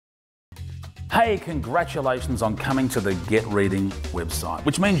Hey, congratulations on coming to the Get Reading website,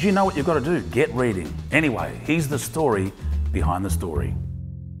 which means you know what you've got to do, get reading. Anyway, here's the story behind the story.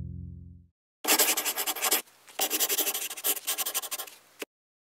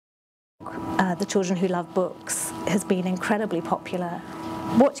 The Children Who Love Books has been incredibly popular.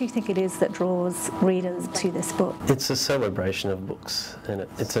 What do you think it is that draws readers to this book? It's a celebration of books, and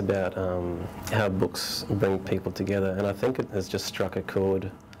it's about how books bring people together, and I think it has just struck a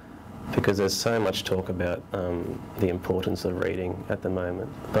chord because there's so much talk about the importance of reading at the moment.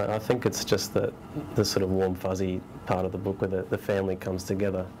 But I think it's just the sort of warm fuzzy part of the book where the family comes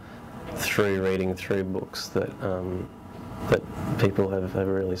together through reading, through books that people have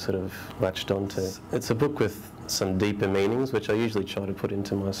really sort of latched onto. It's a book with some deeper meanings, which I usually try to put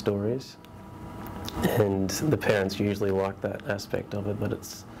into my stories, and the parents usually like that aspect of it, but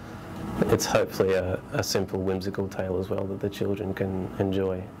it's hopefully a simple, whimsical tale as well that the children can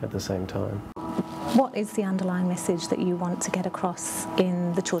enjoy at the same time. What is the underlying message that you want to get across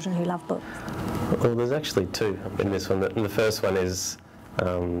in The Children Who Love Books? Well, there's actually two in this one. The first one is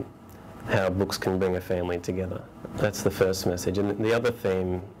how books can bring a family together. That's the first message. And the other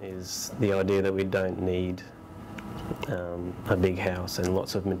theme is the idea that we don't need a big house and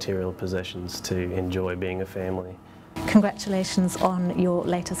lots of material possessions to enjoy being a family. Congratulations on your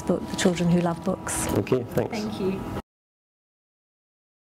latest book, The Children Who Love Books. Thank you. Thanks. Thank you.